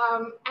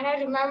 And I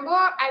remember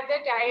at the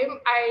time,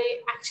 I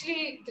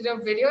actually did a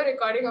video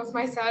recording of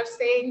myself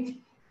saying,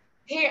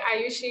 hey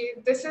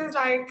Ayushi, this is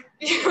like,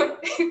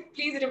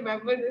 please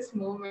remember this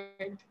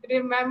moment.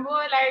 Remember,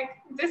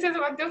 like, this is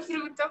what the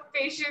fruits of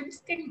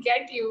patience can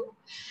get you.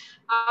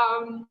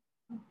 Um,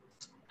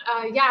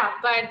 yeah,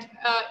 but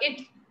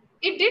it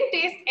didn't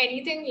taste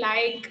anything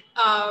like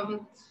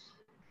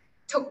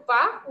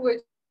thukpa,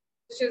 which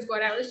is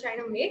what I was trying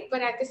to make.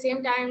 But at the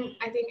same time,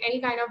 I think any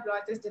kind of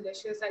broth is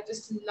delicious. I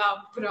just love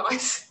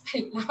broth.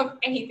 I love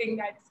anything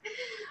that's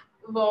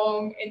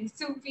warm and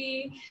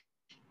soupy.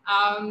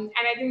 And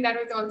I think that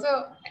was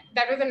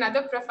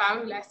another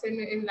profound lesson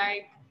in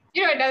like,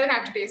 it doesn't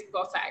have to taste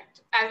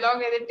perfect. As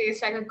long as it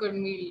tastes like a good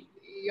meal,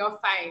 you're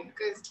fine.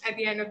 Because at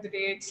the end of the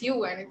day, it's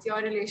you and it's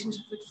your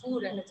relationship with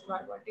food, and it's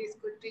about what tastes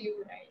good to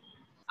you, right?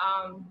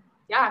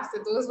 Yeah,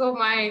 so those were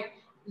my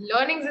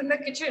learnings in the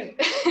kitchen.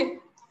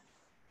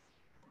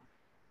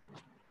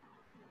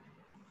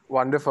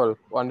 Wonderful,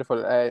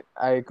 wonderful.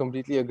 I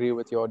completely agree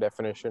with your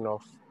definition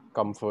of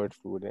comfort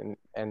food,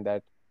 and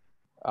that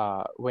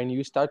when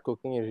you start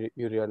cooking,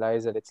 you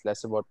realize that it's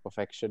less about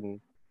perfection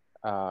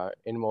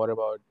and more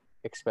about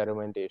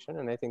experimentation.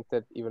 And I think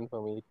that even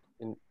for me,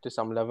 to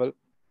some level,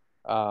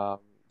 uh,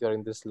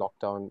 during this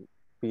lockdown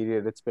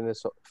period. It's been a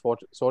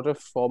sort of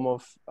form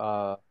of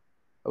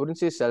I wouldn't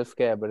say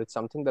self-care, but it's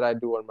something that I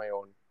do on my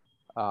own,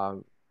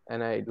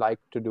 and I like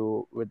to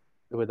do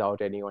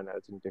without anyone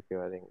else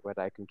interfering, where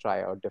I can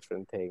try out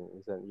different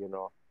things and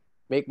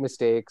make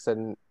mistakes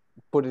and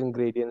put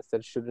ingredients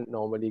that shouldn't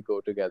normally go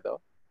together,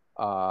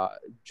 uh,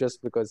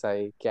 just because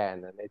I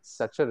can, and it's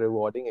such a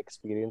rewarding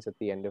experience at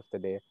the end of the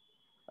day,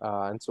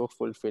 and so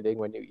fulfilling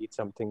when you eat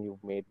something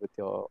you've made with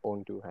your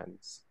own two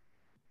hands.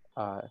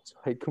 So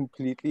I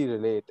completely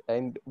relate.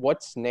 And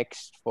what's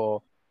next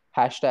for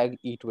hashtag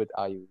Eat with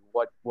Ayu?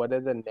 What are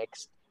the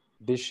next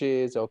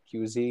dishes or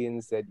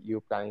cuisines that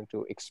you're planning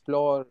to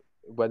explore?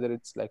 Whether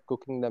it's like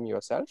cooking them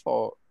yourself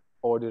or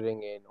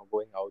ordering in or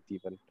going out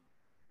even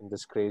in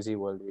this crazy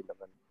world we live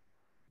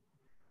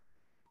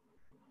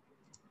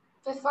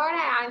Before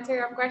I answer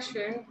your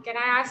question, can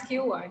I ask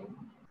you one?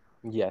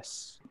 in.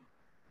 Yes.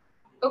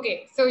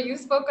 Okay, so you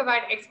spoke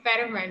about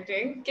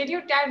experimenting. Can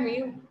you tell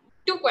me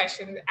two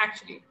questions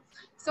actually?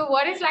 So,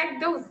 what is like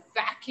the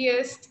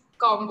wackiest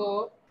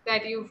combo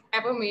that you've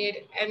ever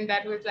made and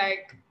that was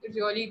like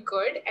really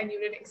good and you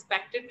didn't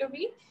expect it to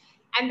be?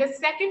 And the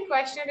second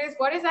question is,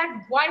 what is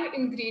that one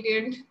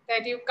ingredient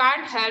that you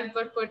can't help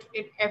but put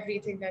in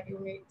everything that you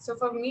make? So,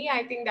 for me,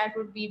 I think that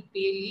would be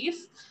bay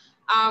leaf.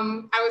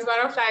 I was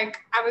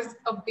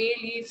a bay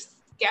leaf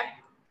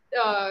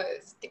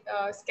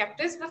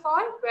skeptic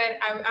before, where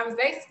I was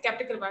very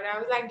skeptical about it. I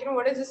was like,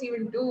 what does this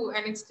even do?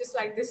 And it's just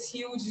like this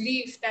huge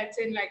leaf that's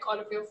in like all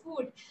of your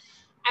food.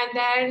 And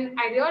then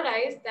I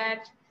realized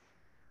that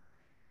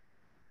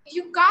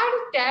you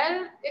can't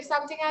tell if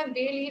something has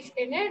bay leaf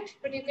in it,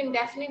 but you can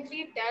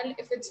definitely tell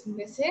if it's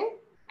missing.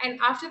 And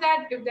after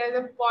that, if there's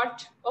a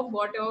pot of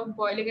water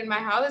boiling in my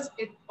house,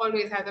 it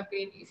always has a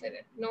bay leaf in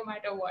it, no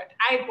matter what.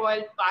 I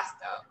boil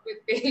pasta with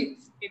bay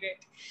leaf in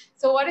it.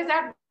 So, what is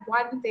that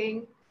one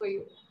thing for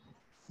you?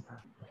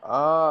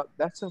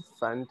 That's a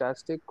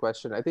fantastic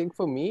question. I think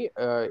for me,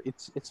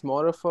 it's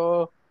more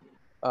of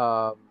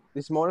a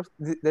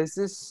there's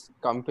this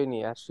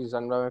company actually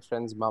run by my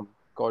friend's mom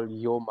called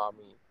Yo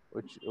Mami,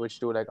 which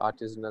do like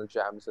artisanal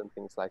jams and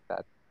things like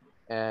that.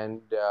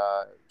 And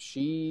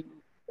she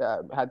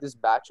had this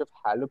batch of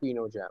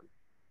jalapeno jam,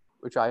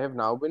 which I have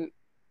now been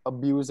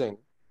abusing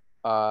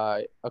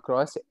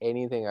across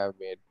anything I've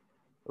made,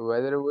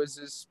 whether it was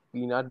this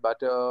peanut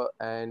butter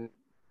and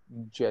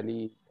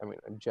jelly, I mean,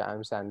 a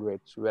jam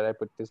sandwich where I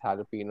put this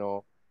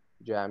jalapeno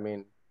jam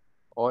in,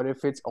 or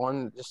if it's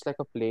on just like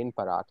a plain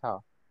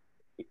paratha.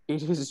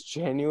 It is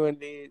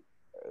genuinely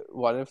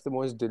one of the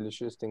most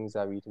delicious things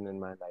I've eaten in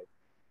my life.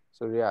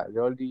 So yeah,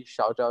 really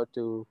shout out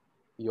to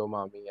your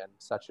mommy and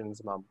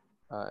Sachin's mom.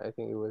 I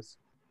think it was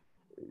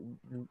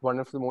one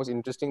of the most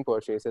interesting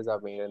purchases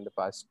I've made in the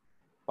past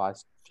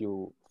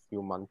few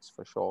months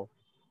for sure.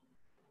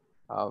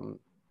 Um,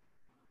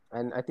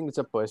 and I think it's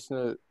a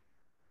personal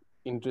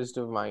interest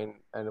of mine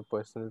and a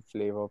personal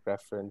flavor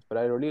preference. But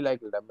I really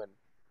like lemon,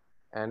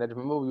 and I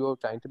remember we were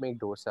trying to make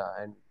dosa,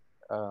 and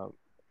um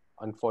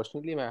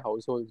unfortunately, my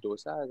household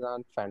dosas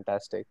aren't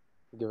fantastic,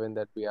 given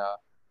that we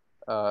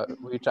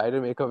try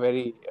to make a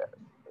very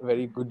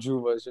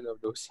guju version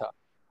of dosa,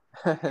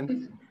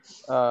 and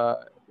uh,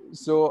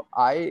 so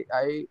I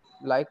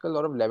like a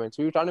lot of lemon.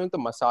 So we were trying to make the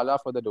masala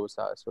for the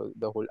dosa, so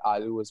the whole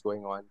aloo was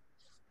going on,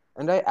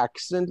 and I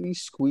accidentally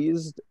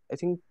squeezed. I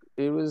think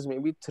it was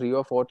maybe 3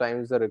 or 4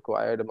 times the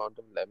required amount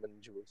of lemon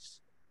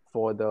juice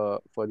for the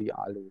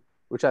aloo,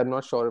 which I'm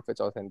not sure if it's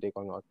authentic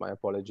or not. My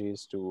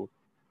apologies to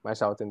my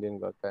South Indian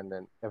girlfriend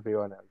and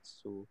everyone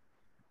else who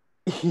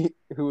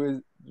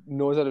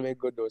knows how to make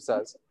good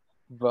dosas.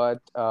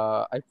 But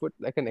I put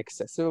like an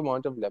excessive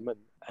amount of lemon,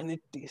 and it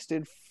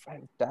tasted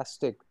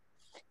fantastic.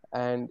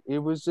 And it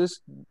was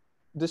just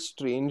the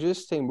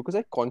strangest thing because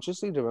I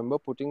consciously remember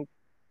putting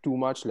too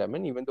much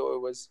lemon, even though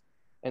it was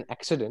an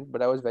accident.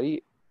 But I was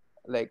very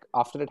like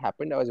after it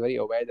happened, I was very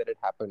aware that it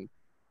happened.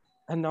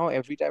 And now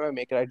every time I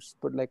make it, I just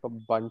put like a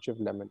bunch of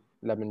lemon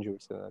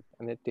juice in it,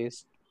 and it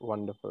tastes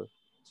wonderful.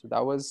 So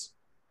that was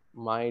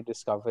my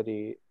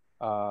discovery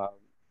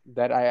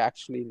that I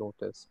actually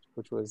noticed,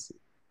 which was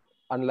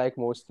unlike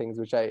most things,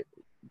 which I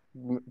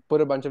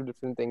put a bunch of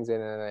different things in,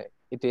 and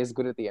it tastes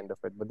good at the end of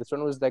it. But this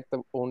one was like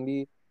the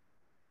only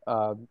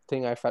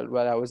thing I felt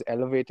where I was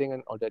elevating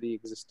an already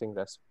existing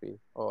recipe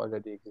or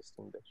already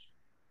existing dish.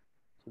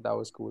 So that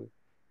was cool.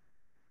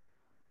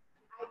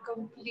 I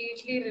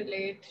completely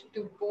relate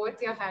to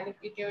both your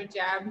jalapeno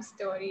jam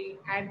story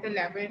and the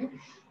lemon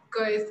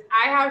because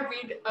I have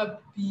been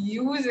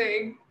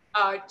abusing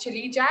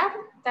chili jam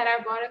that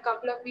I bought a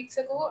couple of weeks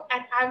ago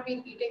and I've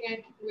been eating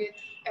it with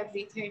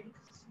everything.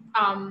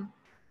 Um,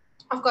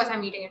 of course,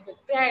 I'm eating it with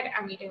bread.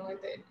 I'm eating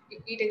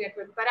it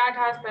with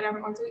parathas, but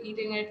I'm also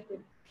eating it with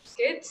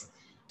biscuits,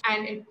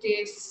 and it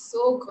tastes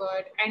so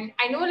good. And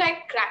I know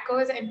like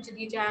crackers and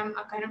chili jam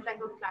are kind of like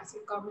a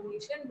classic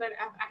combination, but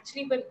I've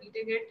actually been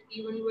eating it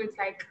even with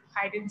like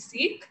hide and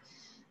seek.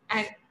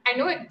 And I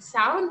know it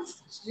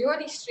sounds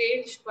really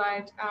strange,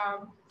 but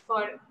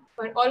for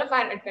all of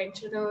our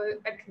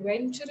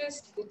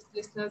adventurous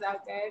listeners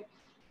out there,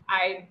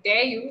 I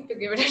dare you to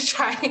give it a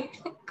try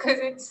because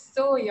it's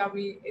so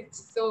yummy. It's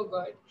so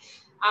good.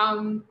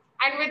 And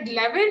with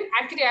lemon,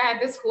 actually, I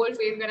had this whole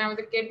phase when I was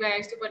a kid where I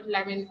used to put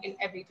lemon in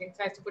everything.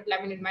 So I used to put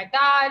lemon in my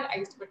dal, I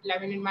used to put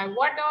lemon in my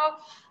water.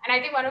 And I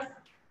think one of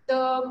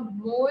the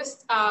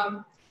most,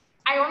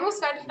 I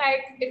almost felt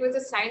like it was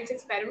a science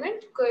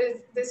experiment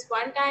because this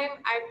one time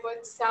I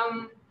put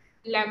some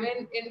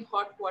lemon in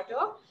hot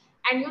water.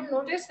 And you'll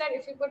notice that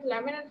if you put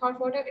lemon in hot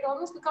water, it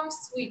almost becomes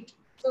sweet.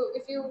 So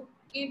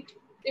eat,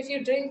 if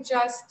you drink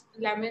just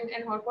lemon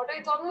and hot water,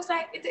 it's almost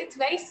like it's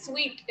very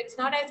sweet. It's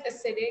not as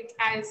acidic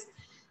as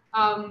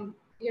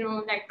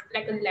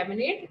like a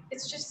lemonade.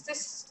 It's just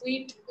this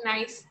sweet,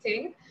 nice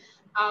thing.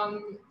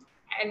 Um,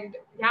 and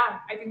yeah,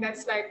 I think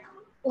that's like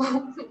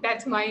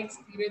that's my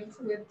experience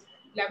with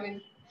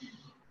lemon.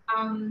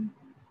 Um,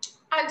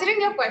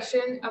 Answering your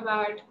question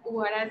about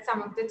what are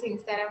some of the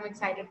things that I'm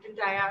excited to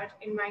try out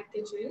in my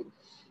kitchen,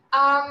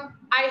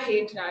 I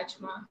hate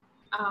rajma.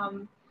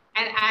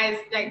 And as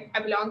like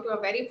I belong to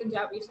a very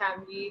Punjabi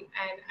family,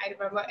 and I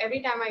remember every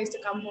time I used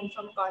to come home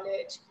from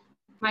college,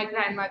 my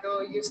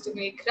grandmother used to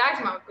make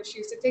rajma because she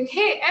used to think,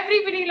 "Hey,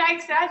 everybody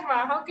likes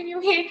rajma. How can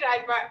you hate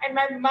rajma?" And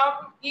my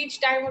mom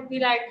each time would be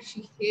like,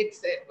 "She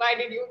hates it. Why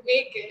did you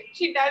make it?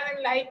 She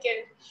doesn't like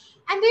it."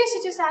 And then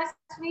she just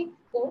asked me,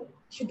 "Oh,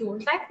 you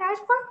don't like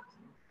rajma?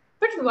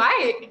 But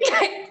why?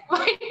 Like,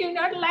 why do you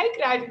not like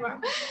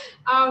rajma?"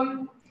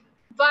 Um,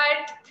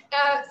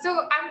 so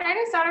I'm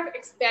trying to sort of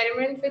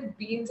experiment with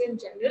beans in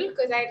general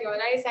because I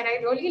realized that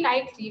I really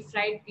like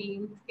refried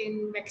beans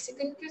in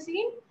Mexican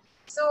cuisine.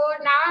 So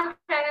now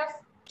I'm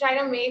trying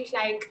to make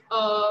like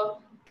a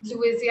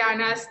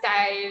Louisiana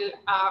style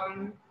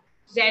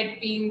red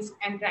beans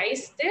and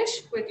rice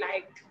dish with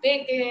like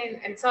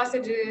bacon and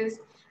sausages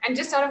and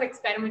just sort of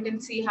experiment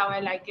and see how I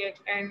like it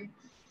and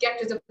get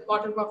to the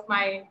bottom of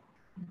my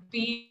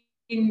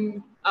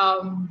bean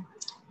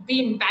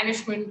bean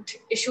banishment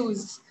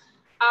issues.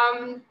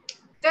 Um,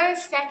 the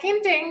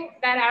second thing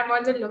that I'm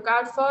on the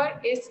lookout for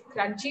is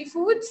crunchy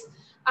foods.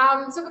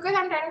 So because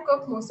I'm trying to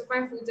cook most of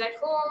my foods at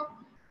home,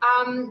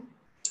 um,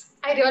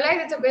 I realize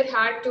it's a bit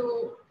hard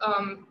to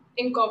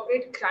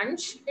incorporate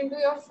crunch into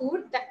your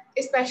food,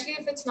 especially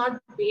if it's not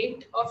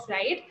baked or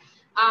fried.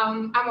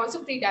 I'm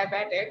also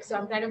pre-diabetic, so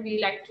I'm trying to be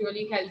like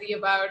really healthy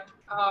about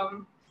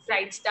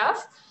fried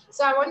stuff.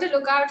 So I want to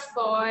look out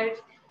for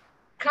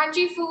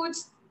crunchy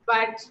foods,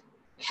 but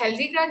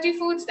healthy crunchy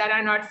foods that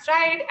are not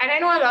fried. And I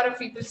know a lot of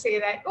people say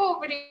that, oh,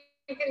 but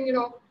you can,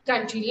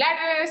 crunchy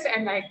lettuce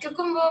and like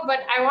cucumber, but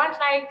I want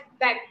like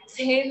that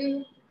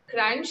thin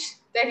crunch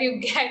that you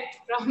get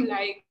from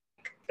like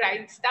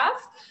fried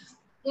stuff.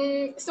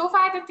 So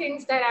far, the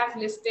things that I've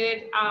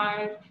listed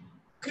are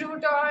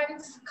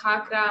croutons,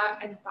 khakra,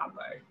 and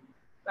papad.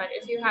 But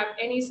if you have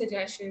any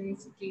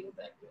suggestions, please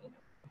let me know.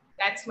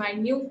 That's my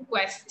new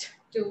quest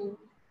to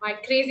my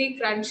crazy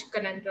crunch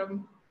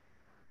conundrum.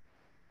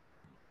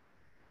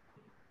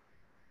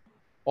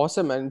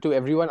 Awesome. And to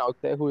everyone out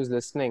there who is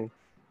listening,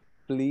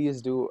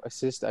 please do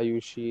assist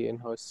Ayushi in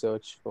her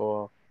search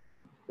for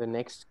the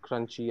next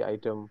crunchy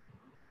item.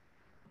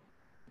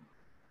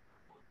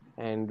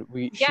 And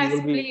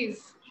Yes,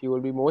 please. she will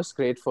be most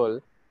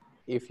grateful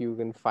if you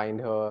can find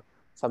her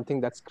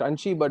something that's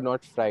crunchy but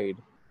not fried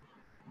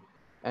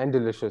and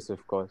delicious,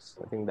 of course.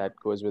 I think that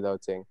goes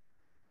without saying.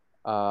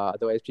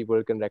 Otherwise,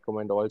 people can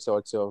recommend all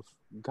sorts of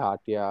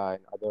ghatia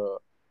and other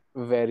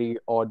very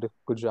odd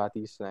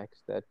Gujarati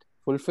snacks that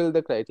fulfill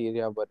the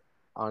criteria but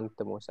aren't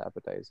the most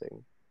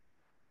appetizing,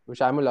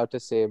 which I'm allowed to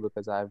say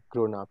because I've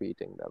grown up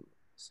eating them.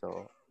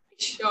 So,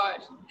 Sure.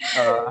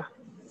 uh,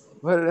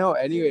 but no,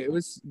 anyway, it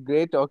was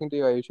great talking to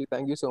you, Ayushi.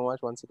 Thank you so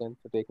much once again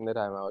for taking the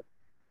time out.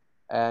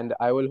 And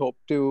I will hope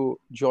to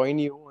join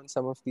you on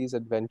some of these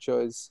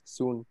adventures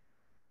soon.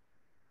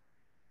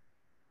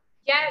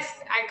 Yes,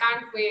 I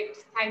can't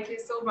wait. Thank you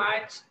so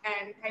much.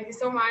 And thank you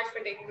so much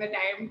for taking the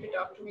time to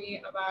talk to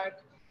me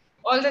about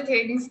all the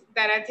things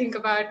that I think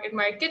about in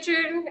my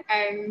kitchen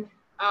and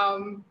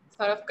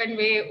sort of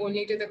convey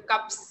only to the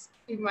cups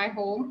in my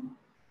home.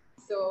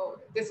 So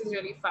this is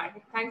really fun.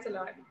 Thanks a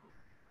lot.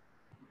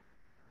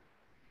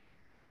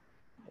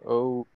 Oh,